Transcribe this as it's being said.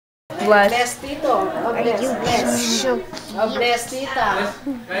bless. Bless Tito. Oh, bless. Oh, bless Tita.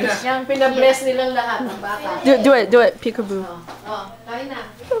 Yung pinabless nilang lahat ng bata. Do it, peekaboo. Oh, kain na.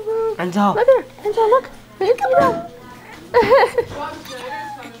 Enzo. Look there, Enzo, look. Peekaboo.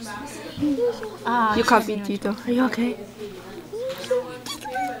 You copied Tito. Are you okay?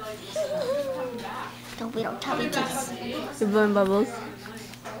 We don't tell each other. You're blowing bubbles.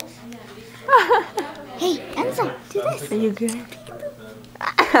 Hey, Enzo, do this. Are you good?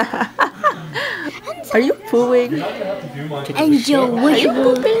 Are you pooing? Enzo,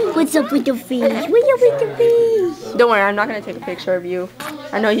 what's up with the fish? What's up with the fish? Don't worry, I'm not gonna take a picture of you.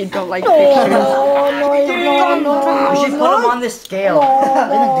 I know you don't like pictures. No. We should put him on the scale.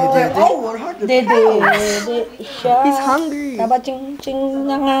 He's hungry. Ching-ching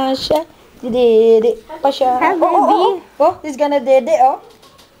na nga siya. Dede pa siya. Oh, he's gonna dede, oh.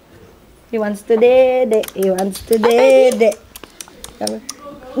 He wants to dede.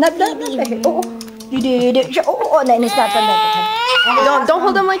 Not. Oh, dede siya. Oh, nainis natin. Don't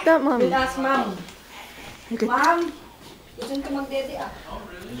hold him like that, Mom. Ask Mom. Mom, gusto nito mag-dede, ah.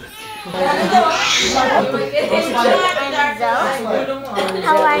 How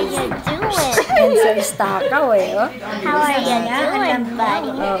are you doing? Enzo is takaw, eh, oh. How are you doing,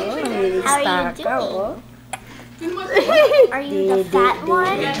 buddy? How are you doing? Are you the fat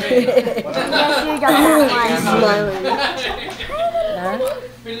one? Yes, you're the fat one.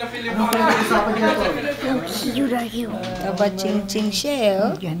 How cute are you? Taba ching-ching siya,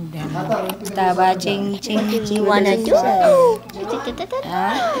 oh. Taba ching-ching. What do you wanna do?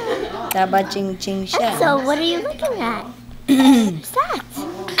 Taba ching-ching siya. So, what are you looking at? What's that?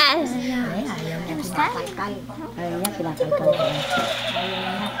 What's that?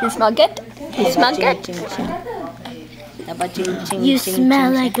 You smell good? You smell good? Taba ching-ching. You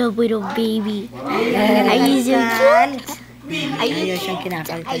smell like a little baby. Are you so cute? Are you cute,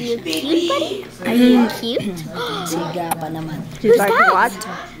 buddy? Are you cute? Siga pa naman. He's like, that? what?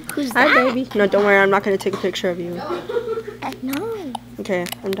 Who's Hi, that? baby. No, don't worry. I'm not gonna take a picture of you. No. Okay,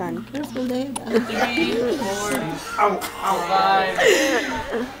 I'm done.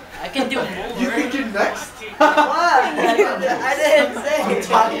 I can do more. You think you're next? I didn't say.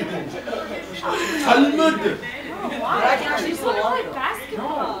 Talmud.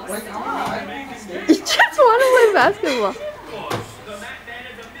 You just want to play basketball.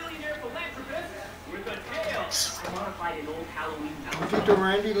 Did the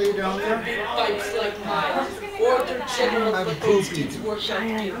Randy lay down there? I'm pooped.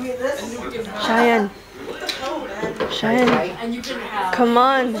 Cheyenne. Come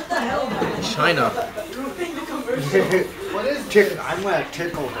on. China. What is chicken? I'm gonna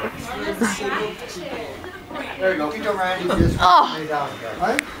tickle her. There you go. Get the Randy just lay down here.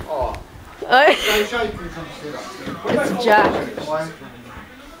 Right? Oh. I'm sure you can come sit up. It's Jack. Why?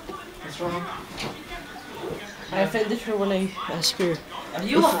 What's wrong? I offended her when I asked her.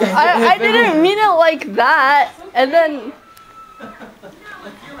 I didn't mean it like that. And then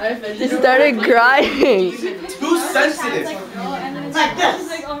she started crying. Too sensitive. Like this.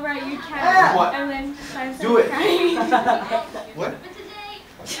 Like, all right, you can. What? And then Do it. What?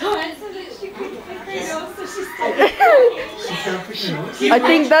 Joanne said that she couldn't pick her nose, so she started crying. I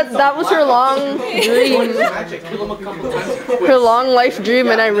think that was her long dream. Her long life dream,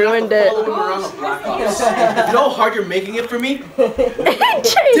 and I ruined it. You know how hard you're making it for me?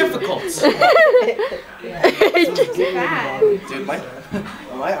 Difficult. Dude, my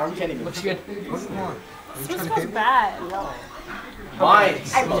arm can't even. Looks good. It smells bad. Mine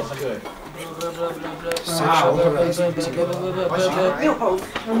smells good. Because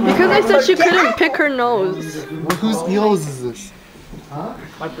I said she couldn't pick her nose. Whose nose is this?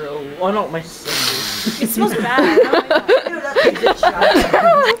 My bro. Oh no, my sister. It smells bad.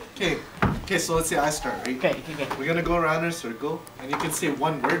 Okay, so let's say I start, right? Okay. We're gonna go around in a circle, and you can say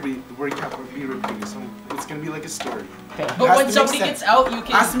one word, but the word can't be repeated. So it's gonna be like a story. Okay. It But has when to make somebody sense. gets out, you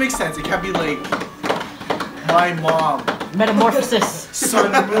It has can to make sense. It can't be like my mom, metamorphosis.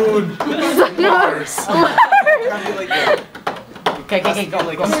 sun, moon, Mars. It can't be like that. Okay, go.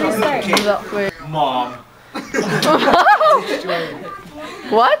 Like a story. Okay. Mom.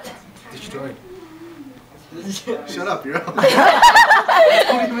 What? Destroyed. Shut up, you're out.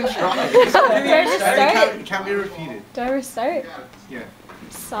 Don't even try. It can't be repeated. Do I restart? Yeah.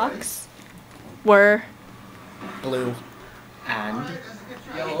 Socks. Were. Blue. And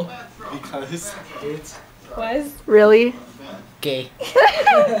Yellow. because it's Was. Really? Gay.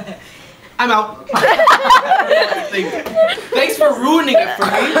 I'm out. Thanks for ruining it for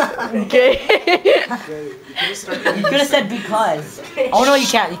me. Gay. You could have said because. Oh no, you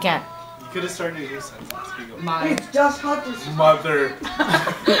can't. You could have started a new sentence. Here you go. My. Mother.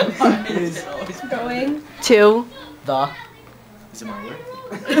 Thing. 2. The. Is it my word?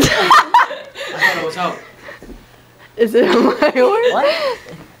 I thought it was out. Is it my word? What?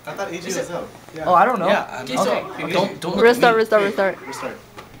 I thought AJ was out. Yeah. Oh, I don't know. Yeah. Okay. Don't look Restart, at me. restart, restart. Restart.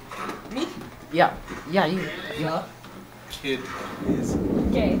 Yeah. Yeah. You. Kid is.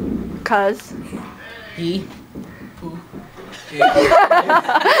 Okay. Cuz. He.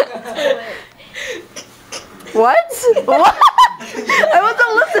 What? What? I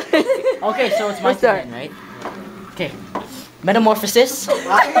wasn't listening. Okay, so it's my Restart. turn, right? Okay. Metamorphosis.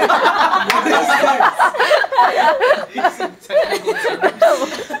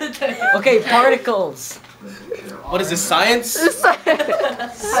 Okay, particles. What is this, science?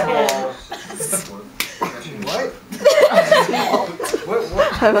 What?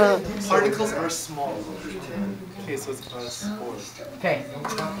 What? Particles are small. Okay, so it's us 4. Okay.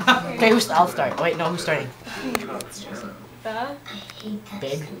 Okay, I'll start. Wait, no, who's starting? The.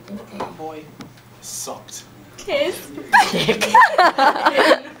 Big. Boy. Sucked. Kiss. Dick.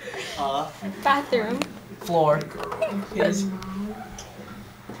 Bathroom. Floor. His. New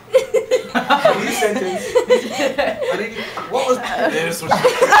sentence. What was this?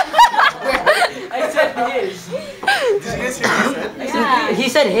 I said his. Did you guys hear what he said? Yeah. He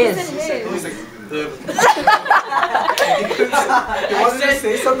said his. He's like, he wanted to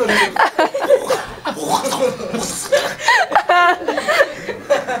say something.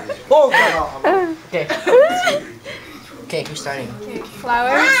 Oh, God. Okay. Okay, who's starting?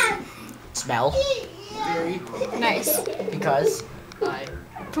 Flowers. Smell. Nice. Because. I.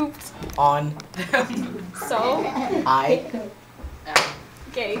 Pooped. On. So. I.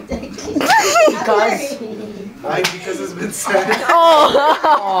 Okay. Because. Because it's been said.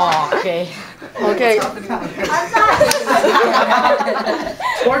 Oh, okay. Okay.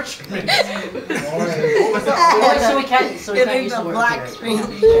 Torchman. So we can't use the word here.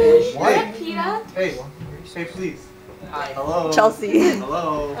 What? Pita. Hey, please. Hi. Hello. Chelsea.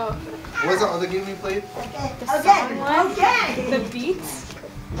 Hello. Oh. What was the other game we played? The song one. The beats.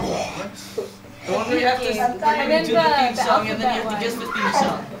 The one where you have to And then do the theme song and then you have to guess the theme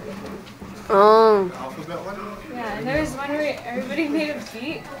song. Oh. The alphabet one? Yeah, and there was one where everybody made a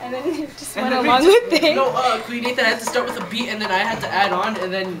beat and then it just went along with it. No, Queen Nathan had to start with a beat and then I had to add on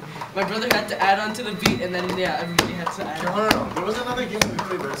and then my brother had to add on to the beat and then yeah, everybody had to add on. No. There was another game we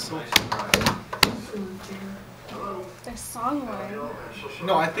played that was so. The song one.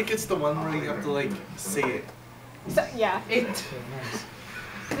 No, I think it's the one where you have to like say it. So, yeah. It.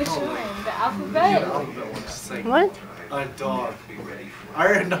 Which one? The The alphabet? alphabet one. Just like What? a dog.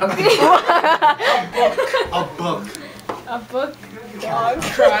 Or not a book. A book. Dog.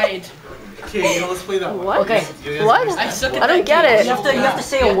 Tried. Okay, let's play that one. What? Okay. You guys What? I suck at I don't that get game. it. You have to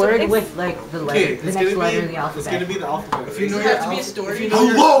say a word with like the letter, Okay, the it's next gonna letter in be the it's alphabet. gonna be the alphabet. If you know Does it your have to be a alphabet, story?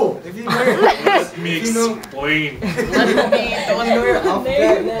 hello. If you know your let me If you know- explain. Let me know your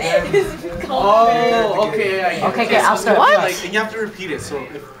alphabet, Oh, okay. I get Okay, it. okay, I'll start. What? Like, and you have to repeat it. So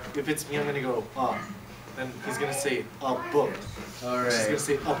if it's me, I'm gonna go then he's gonna say a book. He's gonna Alright.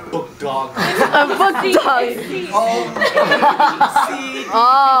 say a book dog. A book dog.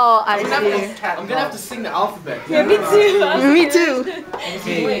 Oh, I see. I'm gonna have to sing the alphabet. Yeah, me too. Me too.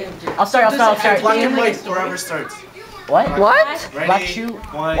 Okay. I'll start. Black and white forever starts. What? What? Ready? Black shoe.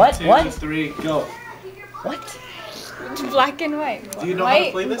 1, What? 2, What? 3, go. What? Black and white. Do you know how to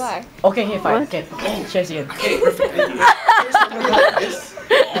White play and this? black. Okay, here, fine. What? Okay, cheers again. Okay, perfect. Thank you. First, I'm gonna go like this.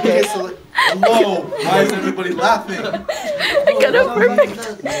 Okay, so like, hello. Why is everybody laughing? I got it perfect.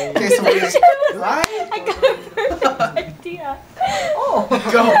 Okay, so we're just, right? I got a perfect idea. Oh.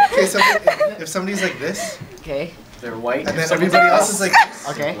 Go. Okay, so if somebody's like this, Okay. They're white. and then everybody else is like this,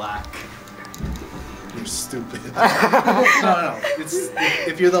 Okay. black. You're stupid. No. It's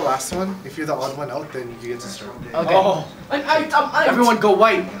if you're the last one, if you're the odd one out, then you get to start. Okay. Oh. Everyone go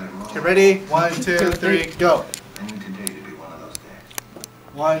white. Okay, ready? 1, 2, 3, go.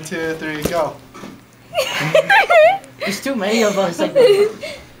 1, 2, 3, go. There's too many of us. Like,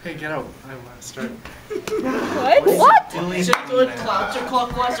 Hey, get out. I want to start. What? What? Should I do it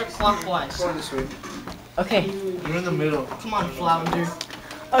counterclockwise or clockwise? Go this way. okay. You're in the middle. Come on, Flounder.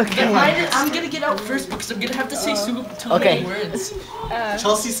 Okay. I'm gonna get out first because I'm gonna have to say too Okay. many words.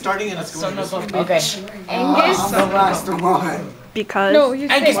 Chelsea's starting and it's going Son this of a way. Okay. Angus? the last one. Because. No, you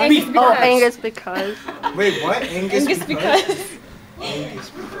Angus say beef. Angus Oh, because. Angus because. Wait, what? Angus because. Angus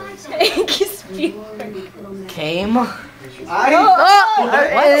because. Angus beef. Came. Oh!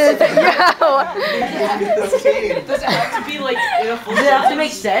 Yeah. Does it have to be like in a full Does it have to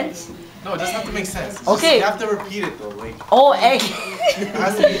make sense? No, it doesn't have to make sense. Okay. You have to repeat it though. Like, Oh, egg. it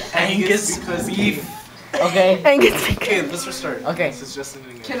has to be Angus because beef. Okay. And gets Okay, let's restart. Okay. This is just an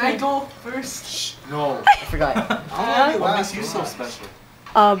again. Can I go first? Shh, no. I forgot. What makes you so special?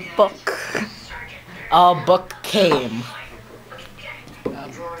 a book. A book came.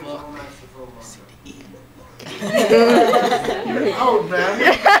 Oh, man. He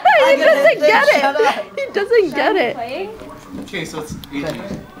doesn't get it. He doesn't get it. Playing? Okay, so it's easy.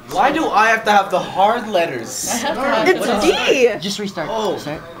 Why do I have to have the hard letters? It's D. Just restart. Oh.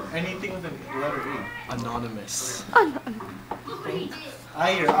 Start. Anything with a letter E. Anonymous. I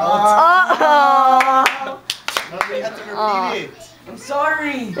hear Oh. Nobody had to repeat Aw. it. I'm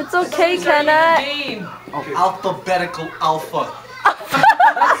sorry. It's okay, Sorry, Kenneth. game. Alphabetical alpha.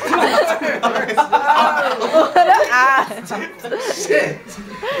 Shit.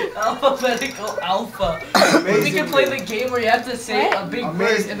 Alphabetical alpha. We can play the game where you have to say a big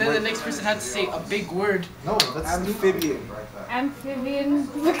word and then the next person has to say a big word. No, that's amphibian. Amphibian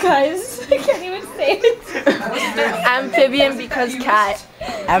because I can't even say it. Amphibian because cat.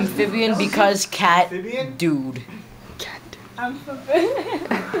 Amphibian because cat Amphibian? dude. Amphibian.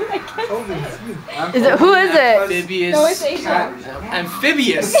 Is it? Who is it? Amphibious. No, it's Asia.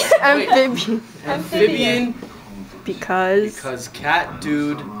 Amphibious. Wait. Amphibian. Amphibian. Because. Because cat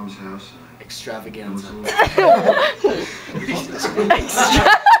dude. Extravaganza.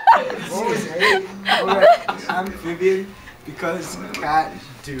 Amphibian because cat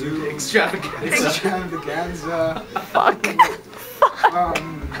dude extravaganza. Fuck.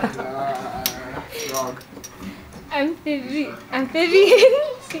 Dog. Amphibian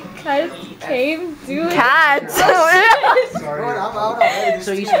because came dude. Cat. Sorry. I'm out already.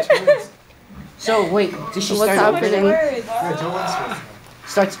 So you So wait, did she What's start over? happening? Words. Yeah, Joe wants to.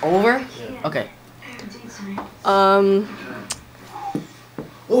 Starts over? Okay. Um.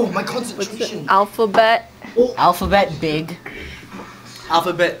 Oh, my What's it? concentration. Alphabet. Alphabet big.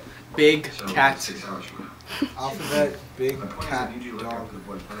 Alphabet. Big cat. Alphabet, big cat, dog.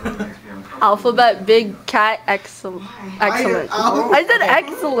 Alphabet. Big cat. Excellent. Excellent. I said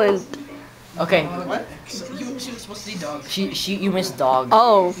excellent. Okay. What? She was supposed to be dog. You missed dog.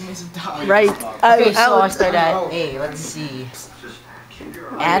 Oh. She was a dog. Right. Okay, so I Alex. start at A. Let's see.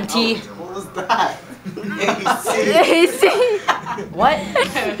 Auntie. What was that? AC. What?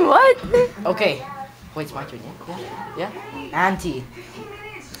 What? Okay. Wait, it's my turn, yeah? Yeah? Auntie.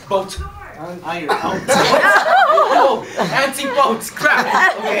 Boat. I hear out. Oh, anti-boats.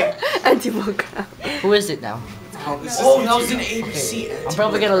 Crap. Okay. Anti-book. Who is it now? Oh, that was an ABC. I'm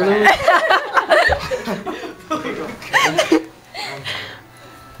probably gonna lose.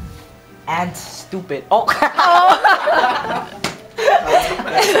 And stupid. Oh!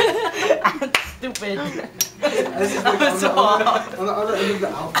 And stupid. This is like on the other end of the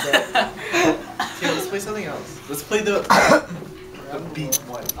alphabet. Okay, let's play something else. Let's play the beat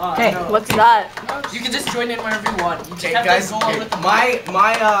one. Okay. What's that? You can just join in wherever you want. You just Okay, have guys. to go on with the My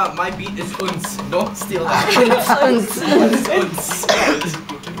beat is uns. Don't steal that. Uns.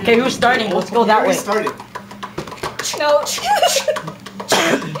 Okay, who's starting? Let's go that way. Started. No.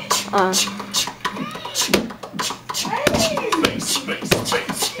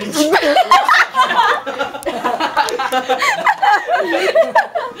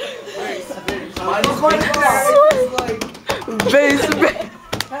 Base. It's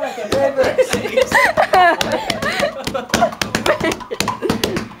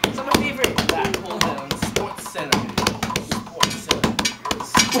my favorite. That hold on. Sports Center. Sports Center.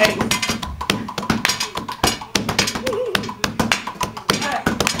 Hey.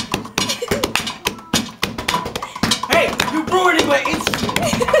 Hey, you're ruining my instrument.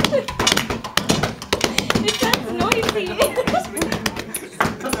 It sounds noisy.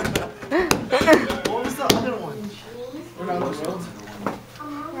 What was the other one? Around the world.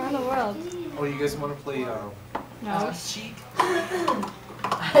 Around the world. Oh, you guys want to play? No. Cheek.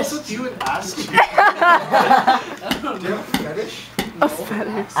 What's with you and ass cheek? Do you have a fetish? A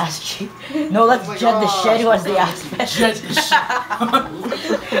fetish. Ass cheek. No, let's Jed the Shed was the aspect.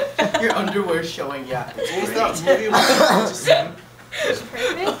 Your underwear showing, yeah. What was that movie where you just sang?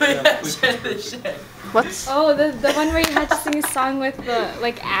 What's? Oh, the one where you had to sing a song with the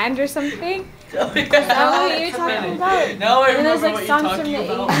like and or something. Is that what you're talking about? Now I And there's remember like what you're songs from the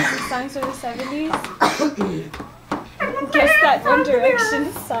talking about. 80s and songs from the 70s. Guess that One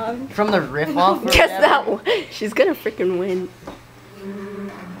Direction song. From the riff off? or Guess whatever? that one. She's gonna freaking win.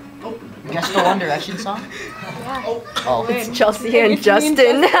 Guess the One Direction song? Yeah. Oh. It's Chelsea and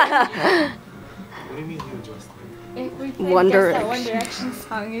Justin. What do you mean you and Justin? If we played One Guess that Direction. One Direction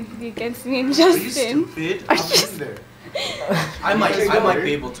song, it'd be against me and Are you Justin. stupid? I'm in there. I might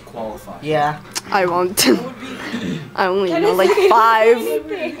be able to qualify. Yeah. I won't. I only know Kenneth, like you can do 5.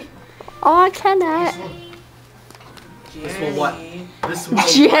 anything. Oh, I cannot. This one what? This one.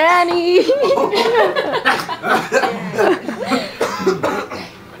 Jenny.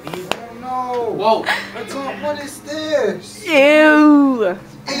 No. Whoa. That's all. What is this? Ew.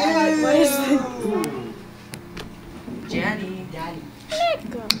 What is this? Danny, Daddy,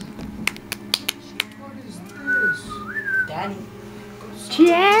 What is this? Danny.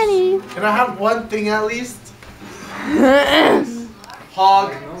 Jenny. Can I have one thing at least?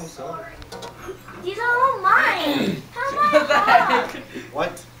 Hog. These are all mine. How am I hog?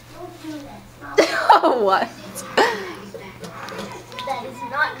 What? Oh, what? That is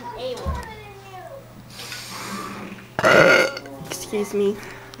not an A word. Excuse me.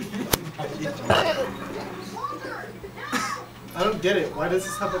 I don't get it. Why does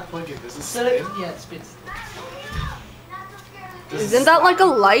this have a plug-in? Does this Set it. spin? Yeah, it spits. Isn't that like a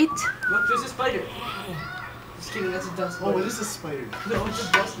light? Look, there's a spider. Just kidding, that's a dust Oh, bunny. it is a spider. No, it's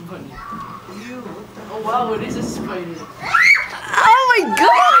a dust bunny. Ew, what the? Oh wow, it is a spider. Oh my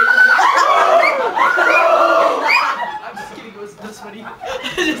god! I'm just kidding, it was dust bunny. Dust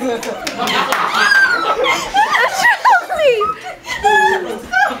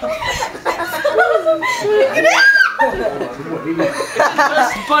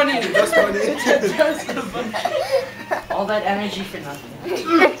bunny. That's funny. Dust bunny. All that energy for nothing.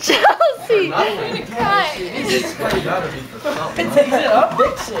 Chelsea! Is it spider? Fix it up.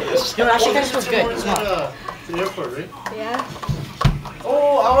 Fix it. Yo, actually, kind of smells good. It's Come on. at the airport, right? Yeah.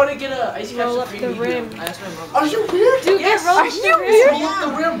 Oh, I want to get a icy Roll capsule up cream the medium. rim. I asked my mom. Are you weird? Dude, Yes. get rolled Are in the you rim. weird? Roll up the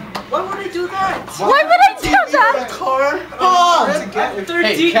rim. Why would I do that? Why would I do that? Car? I'm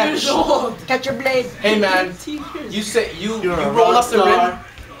 13 years old. Catch your blade. Hey man, 13 years. you say you You're a roll rock up the rim. star.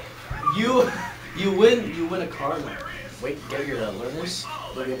 You win a car. Like, wait, get your learners.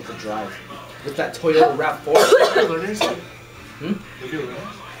 They'll be able to drive with that Toyota Rav4. Learners? Hmm? Did you learn?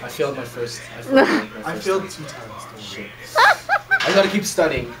 I failed my first. I failed 2 times. Shit. I gotta keep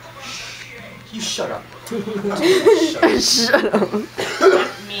studying. You shut up. Shut up.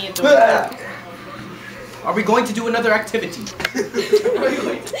 Me and the Are we going to do another activity?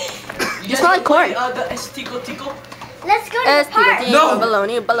 You smell like corn. The Estico Tico? Let's go to the park. No.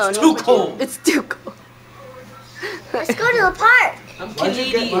 Baloney, baloney. It's too cold. It's too cold. Let's go to the park. I'm Why'd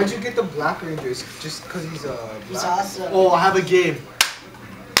Canadian. you get the Black Rangers? Just because he's black? He's awesome. Oh, I have a game.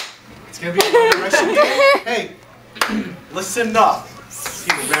 It's gonna be a One Direction game. Hey, listen up,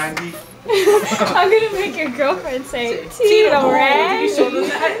 Randy. I'm gonna make your girlfriend say Tito, Tito, did right? you show them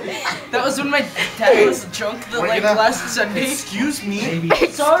that? That was when my dad was drunk We're like gonna- last Sunday. Excuse me.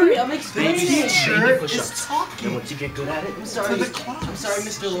 Sorry, I'm The explaining. teacher push-ups. is Then talking once you get good at it, I'm sorry. to the class. I'm sorry,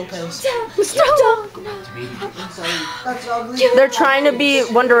 Mr. Lopez. I'm sorry. That's ugly. They're trying to be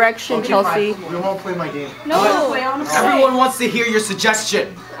One Direction, Chelsea. We won't play my game. No. everyone wants to hear your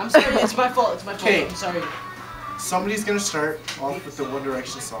suggestion. I'm sorry. It's my fault. It's my fault. Okay. I'm sorry. Somebody's gonna start off with the One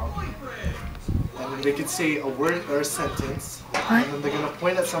Direction song. And then they could say a word or a sentence. And then they're gonna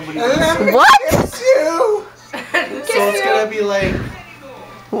point at somebody. What? So it's gonna be like,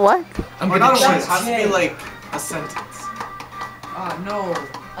 What? I'm or gonna not a word, it choose. has to be like a sentence. No.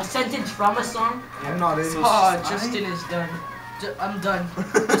 A sentence from a song? I'm not in. Oh, Justin is done. I'm done.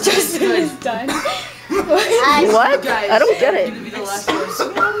 Justin is done. What? Guys, I don't get I'm it. gonna be the last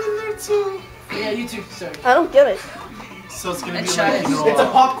one. I'm in there too. Yeah, you too. Sorry. I don't get it. So it's gonna And be Chad. like, you know, It's a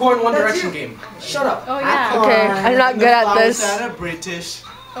popcorn One Direction game. Shut up. Oh yeah. Okay, I'm not good at this. Flowers British.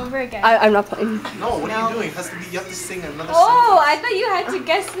 Over again. I'm not playing. No, what are you doing? It has to be. You have to sing another Oh, I thought you had to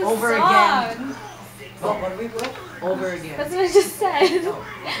guess the Over song. again. Oh, what did we play? Over again. That's what I just said. sentence.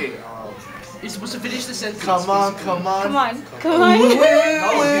 Okay. You're supposed to finish the sentence. Come on, come on. Come on. Come on.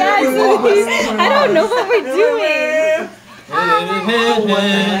 Guys, I don't know what we're doing.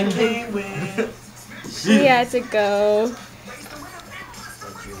 We had to go.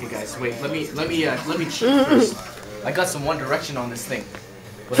 Okay, guys, wait. Let me cheat first. I got some One Direction on this thing.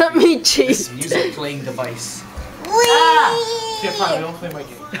 Let me This cheat. music playing device. Okay, fine. We don't play my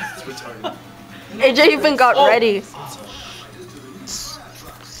game. It's retarded. AJ even got ready.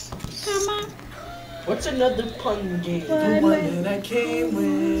 What's another pun game? The one that I came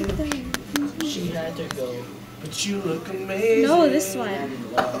with, She had to go. but you look amazing. No, this one.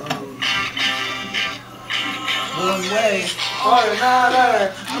 One way or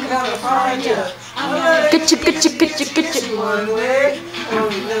another, I'm gonna find you. Get you, get you, get you, get you. One way or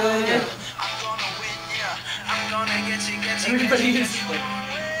another. Everybody is like.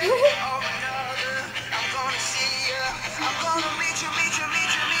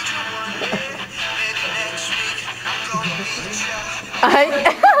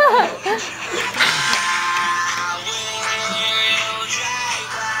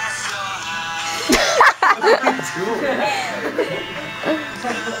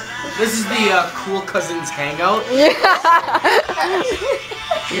 This is the cool cousins hangout.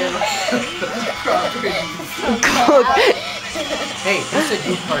 Hey, who said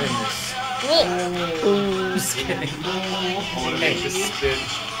you part in this? Just kidding. Hey, just spin.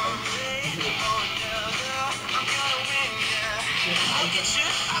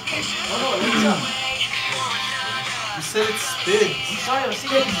 You said it spins.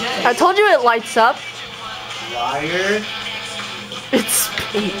 I told you it lights up. Liar. It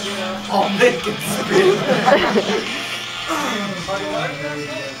spins. I'll make it spin.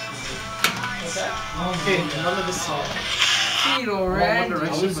 Okay, none of this song. Cheeto One Randy.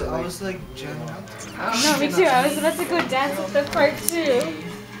 Direction, but I was like jamming out. No, me too. I was about to go dance with the part 2.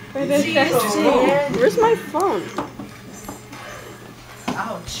 For the festival. Where's my phone?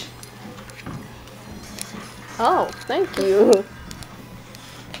 Ouch. Oh, thank you.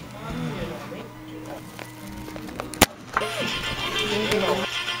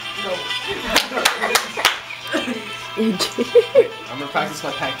 I'm gonna practice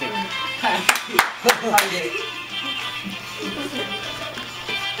my pancake.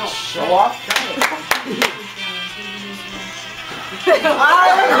 Show off.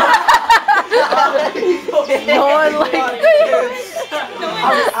 No one like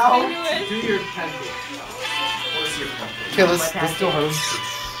Do your pancake. What's your pancake? Okay, let's do home.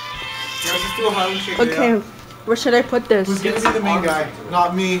 Yeah, let's just do a home shake. Okay, where should I put this? Who's gonna be the main guy?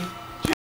 Not me.